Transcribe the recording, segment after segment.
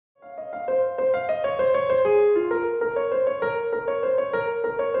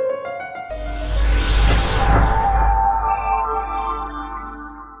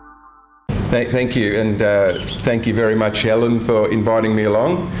Thank you, and thank you very much, Helen, for inviting me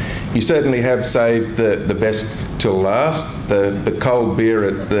along. You certainly have saved the best till last. The cold beer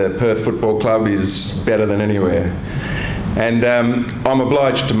at the Perth Football Club is better than anywhere. And I'm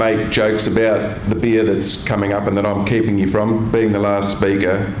obliged to make jokes about the beer that's coming up and that I'm keeping you from, being the last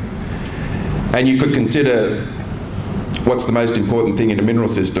speaker. And you could consider what's the most important thing in a mineral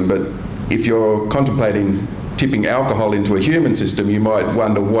system, but if you're contemplating tipping alcohol into a human system, you might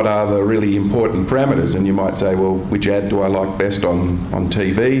wonder what are the really important parameters, and you might say, well, which ad do I like best on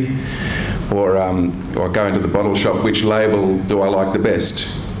TV, or go into the bottle shop, which label do I like the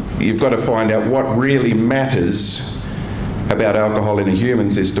best? You've got to find out what really matters about alcohol in a human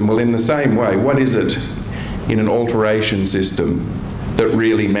system. Well, in the same way, what is it in an alteration system that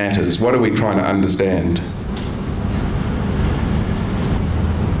really matters? What are we trying to understand?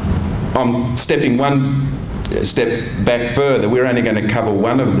 I'm stepping one step back further. We're only going to cover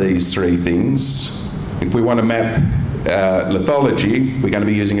one of these three things. If we want to map lithology, we're going to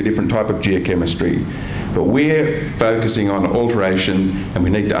be using a different type of geochemistry. But we're focusing on alteration, and we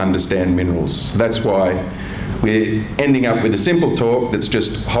need to understand minerals. That's why we're ending up with a simple talk that's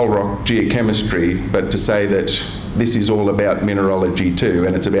just whole rock geochemistry, but to say that this is all about mineralogy too,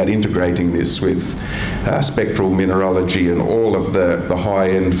 and it's about integrating this with spectral mineralogy and all of the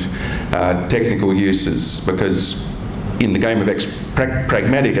high-end technical uses, because in the game of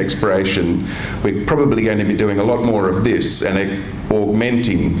pragmatic exploration, we're probably going to be doing a lot more of this and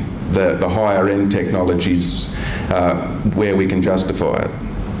augmenting the higher-end technologies where we can justify it.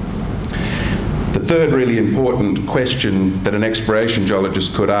 The third really important question that an exploration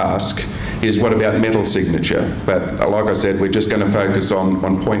geologist could ask is, what about metal signature? But like I said, we're just going to focus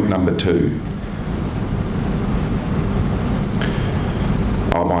on point number 2.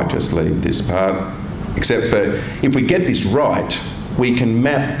 I might just leave this part, except for if we get this right, we can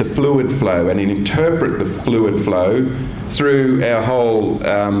map the fluid flow and interpret the fluid flow through our whole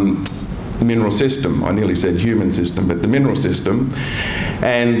mineral system. I nearly said human system, but the mineral system.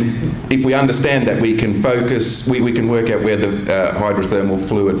 And if we understand that, we can focus, we can work out where the hydrothermal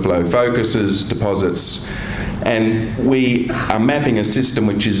fluid flow focuses, deposits, and we are mapping a system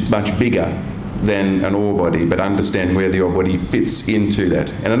which is much bigger than an ore body, but understand where the ore body fits into that.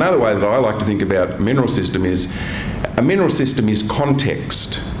 And another way that I like to think about a mineral system is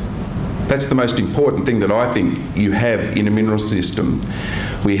context. That's the most important thing that I think you have in a mineral system.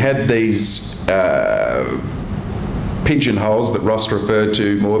 We had these pigeonholes that Ross referred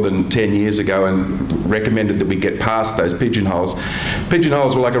to more than 10 years ago and recommended that we get past those pigeonholes.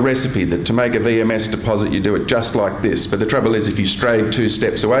 Pigeonholes were like a recipe that to make a VMS deposit, you do it just like this. But the trouble is, if you strayed 2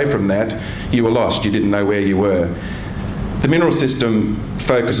 steps away from that, you were lost. You didn't know where you were. The mineral system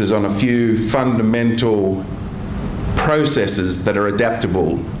focuses on a few fundamental processes that are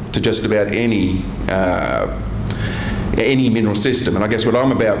adaptable to just about any mineral system. And I guess what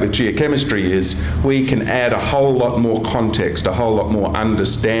I'm about with geochemistry is we can add a whole lot more context, a whole lot more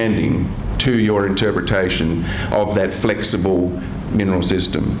understanding to your interpretation of that flexible mineral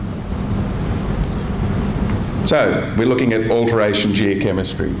system. So we're looking at alteration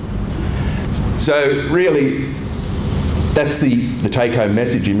geochemistry. So really, that's the take-home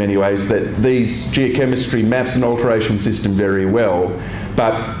message in many ways, that these geochemistry maps an alteration system very well,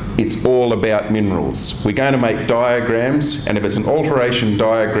 but it's all about minerals. We're going to make diagrams, and if it's an alteration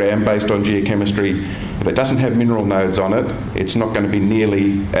diagram based on geochemistry, if it doesn't have mineral nodes on it, it's not going to be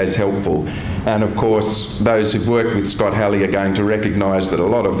nearly as helpful. And of course, those who've worked with Scott Halley are going to recognise that a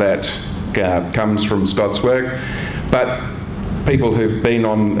lot of that comes from Scott's work. But people who've been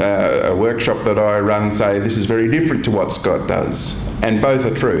on a workshop that I run say this is very different to what Scott does. And both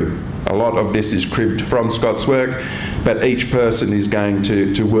are true. A lot of this is cribbed from Scott's work, but each person is going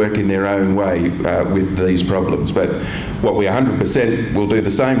to work in their own way with these problems. But what we 100% will do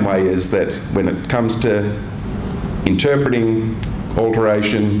the same way is that when it comes to interpreting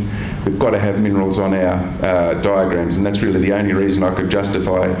alteration, we've got to have minerals on our diagrams, and that's really the only reason I could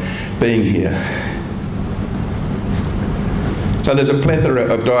justify being here. So there's a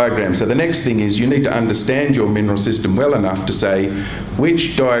plethora of diagrams. So the next thing is you need to understand your mineral system well enough to say,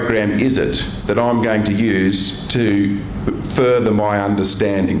 which diagram is it that I'm going to use to further my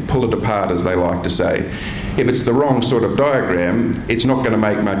understanding, pull it apart, as they like to say. If it's the wrong sort of diagram, it's not going to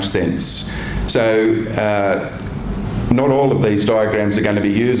make much sense. So not all of these diagrams are going to be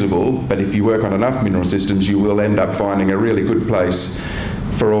usable, but if you work on enough mineral systems, you will end up finding a really good place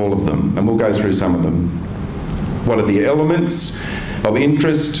for all of them. And we'll go through some of them. What are the elements of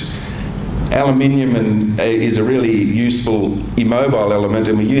interest? Aluminium is a really useful immobile element,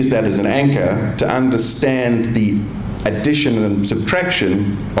 and we use that as an anchor to understand the addition and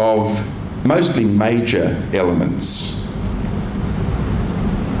subtraction of mostly major elements.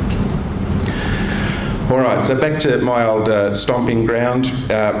 All right, so back to my old stomping ground,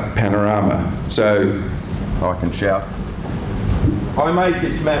 panorama. So, I can shout. I made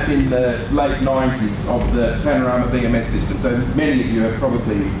this map in the late 90s of the panorama VMS system. So many of you have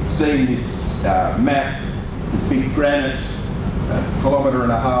probably seen this map, this big granite, 1.5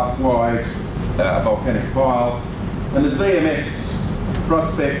 kilometre wide volcanic pile. And there's VMS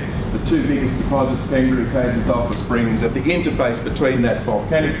prospects, the two biggest deposits, Kangaroo Caves and Sulphur Springs, at the interface between that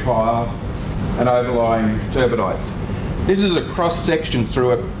volcanic pile and overlying turbidites. This is a cross-section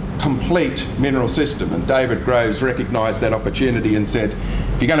through a complete mineral system, and David Groves recognised that opportunity and said,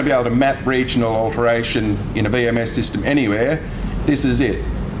 if you're going to be able to map regional alteration in a VMS system anywhere, this is it.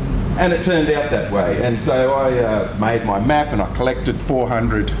 And it turned out that way, and so I made my map and I collected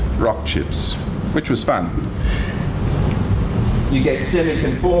 400 rock chips, which was fun. You get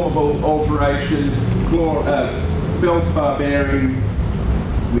semi-conformable alteration, feldspar bearing,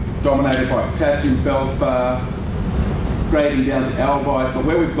 dominated by potassium feldspar, grading down to albite, but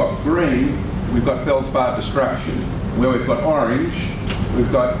where we've got green, we've got feldspar destruction. Where we've got orange,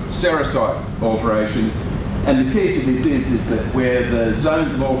 we've got sericite alteration. And the key to this is that where the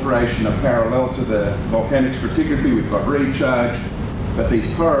zones of alteration are parallel to the volcanic stratigraphy, we've got recharge, but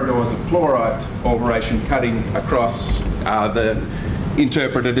these corridors of chlorite alteration cutting across are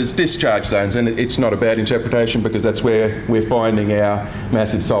interpreted as discharge zones, and it's not a bad interpretation because that's where we're finding our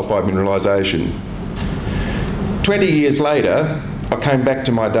massive sulphide mineralisation. 20 years later, I came back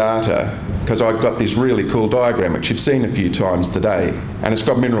to my data because I got this really cool diagram which you've seen a few times today, and it's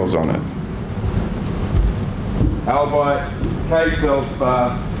got minerals on it. Albite, cave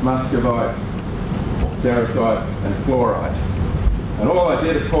feldspar, muscovite, sericite and chlorite. And all I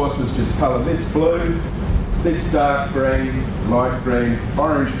did, of course, was just colour this blue, this dark green, light green,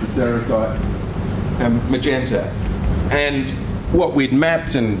 orange for sericite, and magenta. And what we'd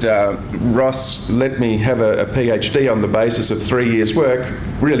mapped, and Ross let me have a PhD on the basis of 3 years' work,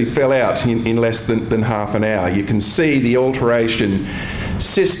 really fell out in less than half an hour. You can see the alteration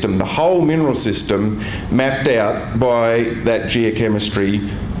system, the whole mineral system, mapped out by that geochemistry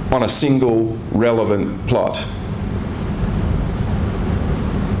on a single relevant plot.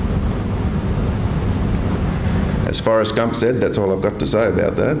 As Forrest Gump said, that's all I've got to say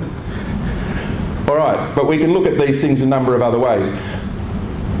about that. All right, but we can look at these things a number of other ways.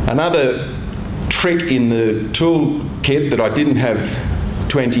 Another trick in the toolkit that I didn't have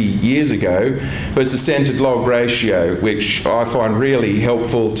 20 years ago was the centred log ratio, which I find really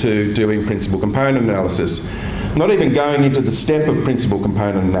helpful to doing principal component analysis. Not even going into the step of principal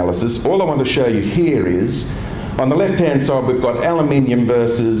component analysis, all I want to show you here is, on the left-hand side we've got aluminium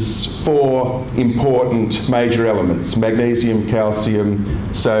versus 4 important major elements, magnesium,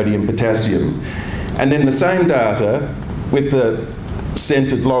 calcium, sodium, potassium. And then the same data with the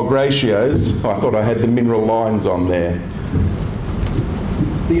centred log ratios. I thought I had the mineral lines on there.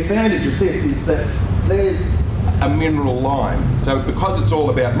 The advantage of this is that there's a mineral line. So because it's all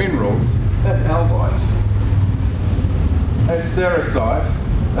about minerals, that's albite, that's sericite,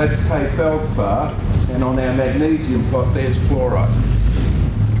 that's K feldspar, and on our magnesium plot there's chlorite.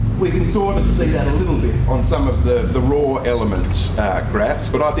 We can sort of see that a little bit on some of the raw element graphs,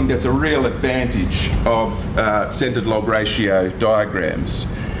 but I think that's a real advantage of centred log ratio diagrams.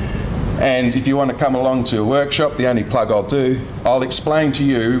 And if you want to come along to a workshop, the only plug I'll do, I'll explain to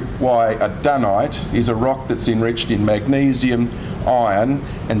you why a dunite is a rock that's enriched in magnesium, iron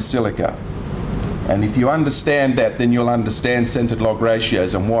and silica. And if you understand that, then you'll understand centred log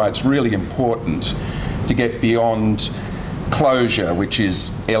ratios and why it's really important to get beyond closure, which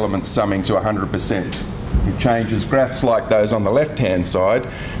is elements summing to 100%. It changes graphs like those on the left-hand side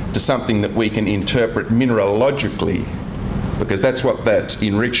to something that we can interpret mineralogically, because that's what that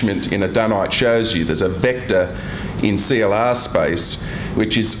enrichment in a dunite shows you. There's a vector in CLR space,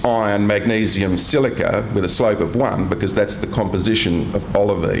 which is iron, magnesium, silica with a slope of 1, because that's the composition of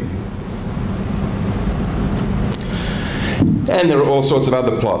olivine. And there are all sorts of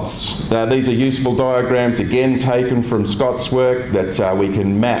other plots. These are useful diagrams, again taken from Scott's work, that we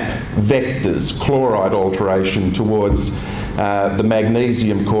can map vectors, chloride alteration towards the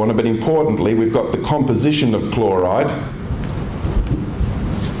magnesium corner, but importantly we've got the composition of chloride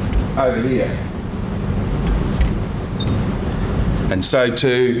over here. And so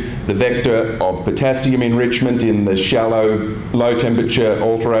too the vector of potassium enrichment in the shallow, low temperature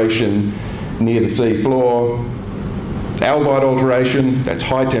alteration near the sea floor. Albite alteration, that's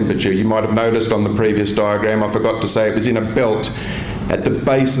high temperature. You might have noticed on the previous diagram, I forgot to say it was in a belt at the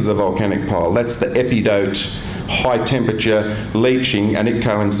base of the volcanic pile. That's the epidote high temperature leaching, and it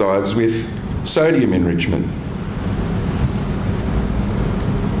coincides with sodium enrichment.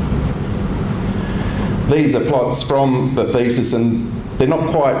 These are plots from the thesis, and they're not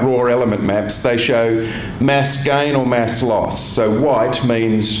quite raw element maps. They show mass gain or mass loss. So white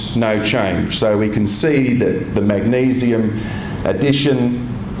means no change. So we can see that the magnesium addition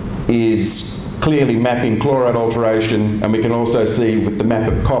is clearly mapping chloride alteration, and we can also see with the map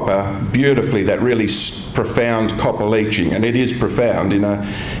of copper beautifully that really profound copper leaching, and it is profound. In a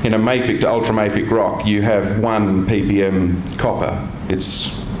mafic to ultramafic rock you have 1 ppm copper.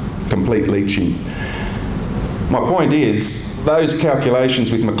 It's complete leaching. My point is, those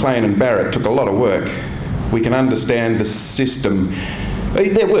calculations with McLean and Barrett took a lot of work. We can understand the system.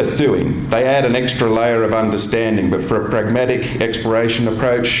 They're worth doing. They add an extra layer of understanding, but for a pragmatic exploration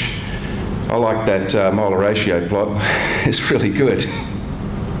approach, I like that molar ratio plot. It's really good.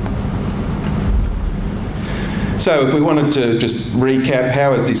 So if we wanted to just recap,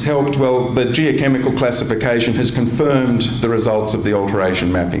 how has this helped? Well, the geochemical classification has confirmed the results of the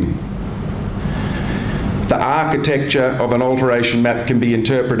alteration mapping. The architecture of an alteration map can be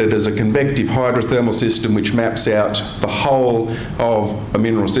interpreted as a convective hydrothermal system which maps out the whole of a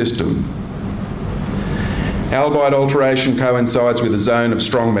mineral system. Albite alteration coincides with a zone of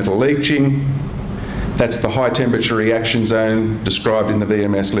strong metal leaching. That's the high temperature reaction zone described in the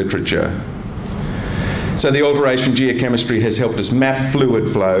VMS literature. So the alteration geochemistry has helped us map fluid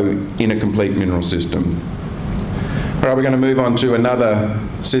flow in a complete mineral system. All right, we're going to move on to another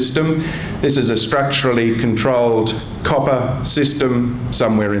system. This is a structurally controlled copper system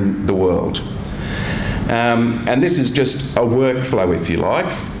somewhere in the world. And this is just a workflow, if you like.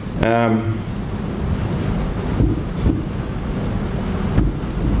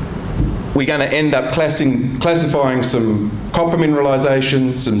 We're going to end up classifying some copper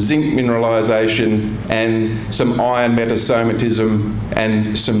mineralisation, some zinc mineralisation, and some iron metasomatism,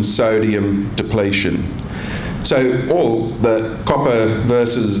 and some sodium depletion. So all the copper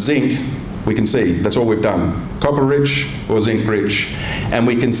versus zinc, we can see, that's all we've done. Copper rich or zinc rich. And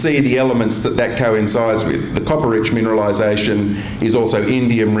we can see the elements that coincides with. The copper rich mineralisation is also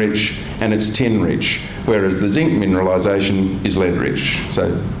indium rich and it's tin rich, whereas the zinc mineralisation is lead rich.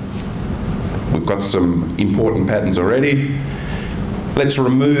 So we've got some important patterns already. Let's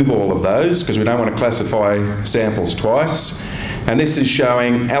remove all of those because we don't want to classify samples twice. And this is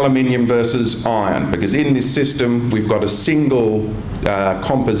showing aluminium versus iron, because in this system we've got a single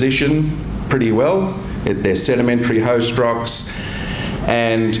composition pretty well. They're sedimentary host rocks.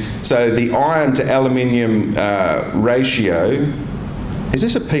 And so the iron to aluminium ratio, is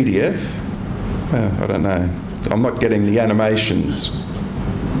this a PDF? I don't know. I'm not getting the animations.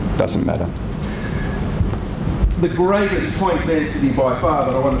 Doesn't matter. The greatest point density by far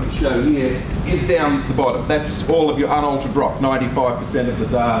that I wanted to show here is down the bottom. That's all of your unaltered rock, 95% of the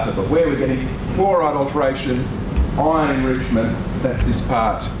data. But where we're getting chloride alteration, iron enrichment, that's this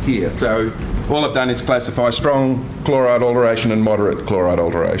part here. So all I've done is classify strong chloride alteration and moderate chloride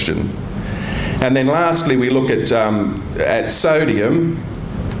alteration. And then lastly, we look at sodium,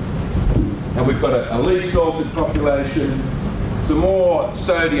 and we've got a least altered population, some more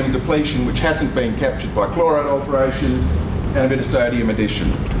sodium depletion which hasn't been captured by chloride alteration, and a bit of sodium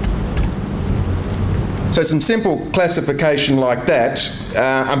addition. So some simple classification like that.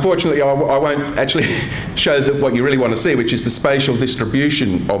 Unfortunately, I won't actually show what you really want to see, which is the spatial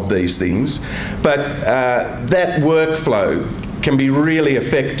distribution of these things. But that workflow can be really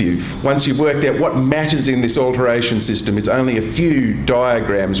effective once you've worked out what matters in this alteration system. It's only a few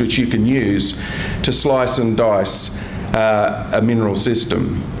diagrams which you can use to slice and dice a mineral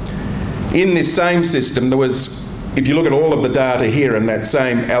system. In this same system, there was, if you look at all of the data here in that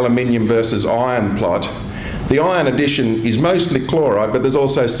same aluminium versus iron plot, the iron addition is mostly chloride, but there's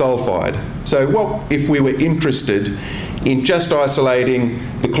also sulfide. So what if we were interested in just isolating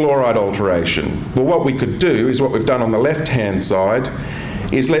the chloride alteration? Well, what we could do is what we've done on the left-hand side,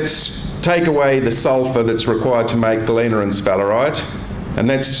 is let's take away the sulfur that's required to make galena and sphalerite, and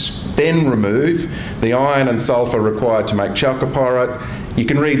let's then remove the iron and sulfur required to make chalcopyrite. You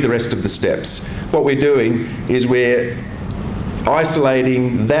can read the rest of the steps. What we're doing is we're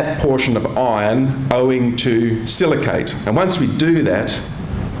isolating that portion of iron owing to silicate. And once we do that,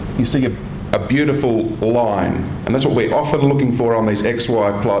 you see a beautiful line. And that's what we're often looking for on these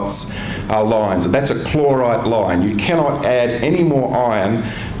XY plots, are lines. And that's a chlorite line. You cannot add any more iron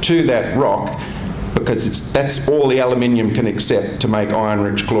to that rock because that's all the aluminium can accept to make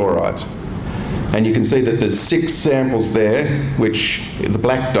iron-rich chloride. And you can see that there's 6 samples there, which the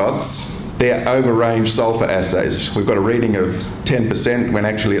black dots, they're over-range sulfur assays. We've got a reading of 10% when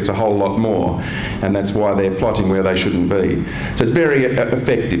actually it's a whole lot more, and that's why they're plotting where they shouldn't be. So it's very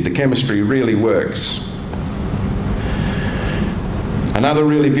effective. The chemistry really works. Another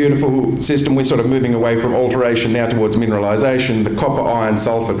really beautiful system, we're sort of moving away from alteration now towards mineralisation, the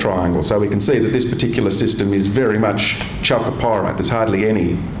copper-iron-sulphur triangle. So we can see that this particular system is very much chalcopyrite. There's hardly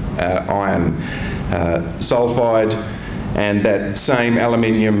any iron sulphide, and that same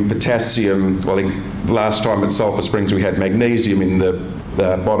aluminium, potassium, well, last time at Sulphur Springs we had magnesium in the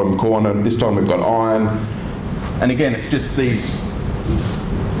bottom corner. This time we've got iron. And again, it's just these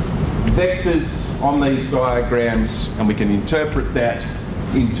vectors on these diagrams, and we can interpret that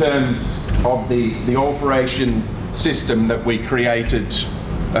in terms of the alteration system that we created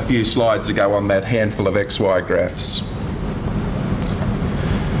a few slides ago on that handful of XY graphs.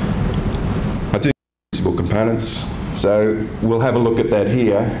 I do principal components, so we'll have a look at that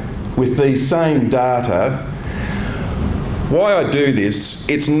here. With these same data, why I do this,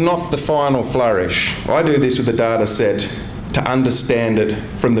 it's not the final flourish. I do this with a data set to understand it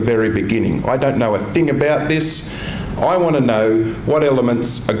from the very beginning. I don't know a thing about this. I want to know what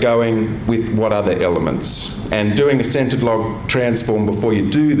elements are going with what other elements. And doing a centered log transform before you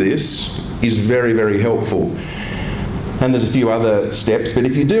do this is very, very helpful. And there's a few other steps, but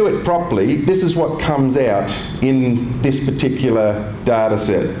if you do it properly, this is what comes out in this particular data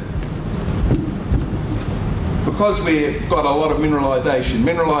set. Because we've got a lot of mineralisation,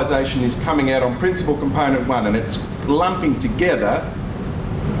 mineralisation is coming out on principal component 1, and it's lumping together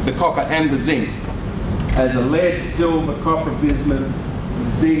the copper and the zinc as a lead, silver, copper, bismuth,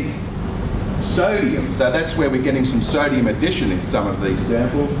 zinc, sodium. So that's where we're getting some sodium addition in some of these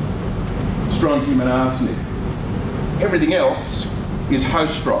samples, strontium and arsenic. Everything else is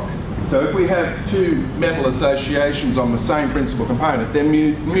host rock. So if we have two metal associations on the same principal component, they're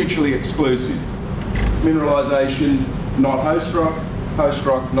mutually exclusive. Mineralisation, not host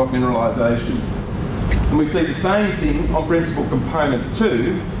rock, not mineralisation. And we see the same thing on principal component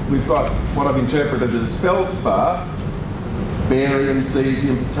 2. We've got what I've interpreted as feldspar, barium,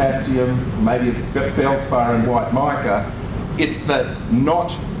 cesium, potassium, maybe feldspar and white mica. It's the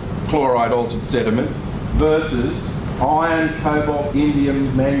not chloride altered sediment versus iron, cobalt,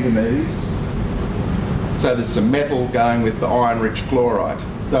 indium, manganese. So there's some metal going with the iron-rich chloride.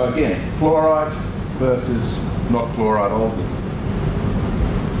 So again, chloride versus not chloride altered.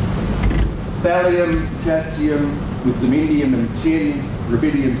 Thallium, potassium with some indium and tin,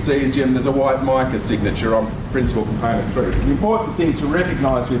 rubidium, cesium. There's a white mica signature on principal component 3. The important thing to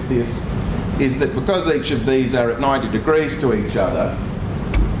recognise with this is that because each of these are at 90 degrees to each other,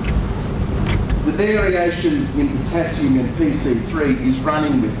 the variation in potassium in PC3 is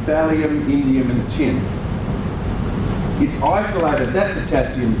running with thallium, indium and tin. It's isolated that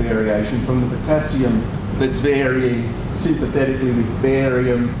potassium variation from the potassium that's varying sympathetically with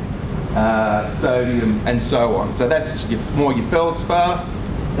barium, sodium and so on. So that's more your feldspar,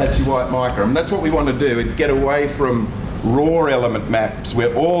 that's your white mica. And that's what we want to do, get away from raw element maps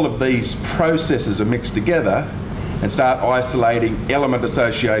where all of these processes are mixed together and start isolating element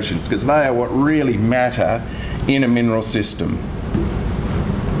associations, because they are what really matter in a mineral system.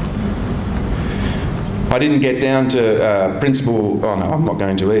 I didn't get down to principal, oh no, I'm not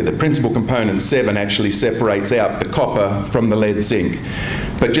going to either. Principal component 7 actually separates out the copper from the lead zinc.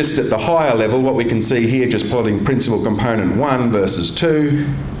 But just at the higher level, what we can see here, just plotting principal component 1 versus 2,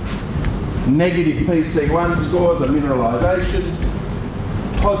 negative PC1 scores are mineralisation,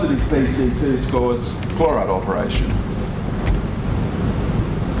 positive PC2 scores chloride alteration.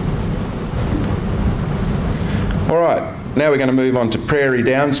 All right, now we're going to move on to Prairie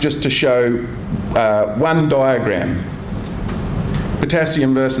Downs just to show one diagram,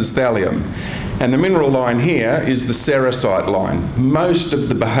 potassium versus thallium. And the mineral line here is the sericite line. Most of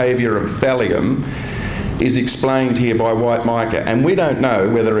the behaviour of thallium is explained here by white mica, and we don't know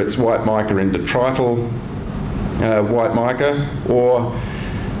whether it's white mica in detrital white mica or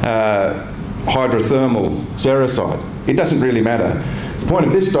hydrothermal sericite. It doesn't really matter. The point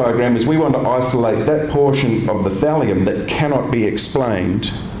of this diagram is we want to isolate that portion of the thallium that cannot be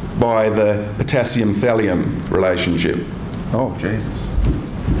explained by the potassium-thallium relationship. Oh, Jesus.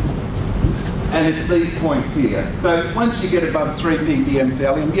 And it's these points here. So once you get above 3 ppm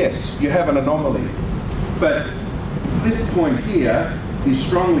thallium, yes, you have an anomaly. But this point here is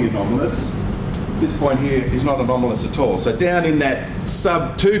strongly anomalous. This point here is not anomalous at all. So down in that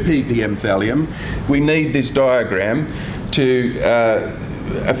sub 2 ppm thallium, we need this diagram to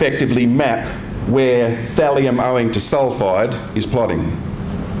effectively map where thallium owing to sulfide is plotting.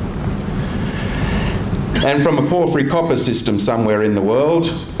 and from a porphyry copper system somewhere in the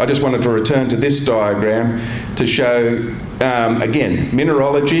world. I just wanted to return to this diagram to show, again,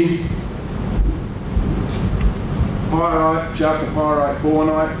 mineralogy, pyrite, chalcopyrite,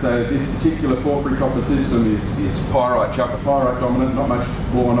 bornite. So this particular porphyry copper system is pyrite, chalcopyrite dominant, not much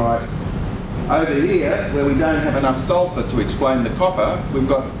bornite. Over here, where we don't have enough sulphur to explain the copper, we've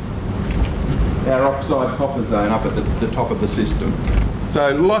got our oxide copper zone up at the top of the system.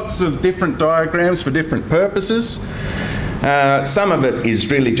 So lots of different diagrams for different purposes. Some of it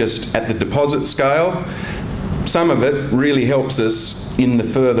is really just at the deposit scale. Some of it really helps us in the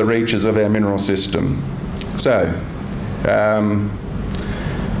further reaches of our mineral system. So,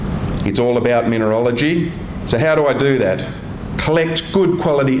 it's all about mineralogy. So how do I do that? Collect good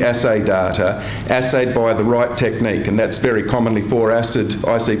quality assay data, assayed by the right technique, and that's very commonly 4-acid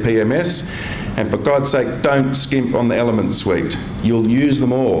ICP-MS. And for God's sake, don't skimp on the element suite. You'll use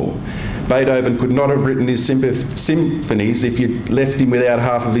them all. Beethoven could not have written his symphonies if you left him without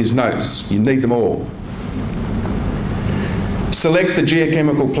half of his notes. You need them all. Select the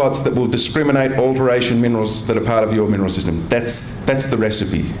geochemical plots that will discriminate alteration minerals that are part of your mineral system. That's the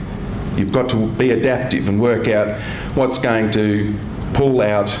recipe. You've got to be adaptive and work out what's going to pull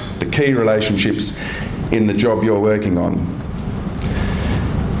out the key relationships in the job you're working on.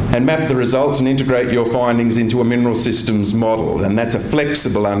 And map the results and integrate your findings into a mineral systems model, and that's a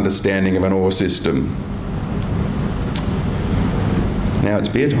flexible understanding of an ore system. Now it's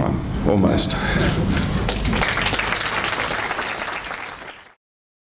beer time, almost.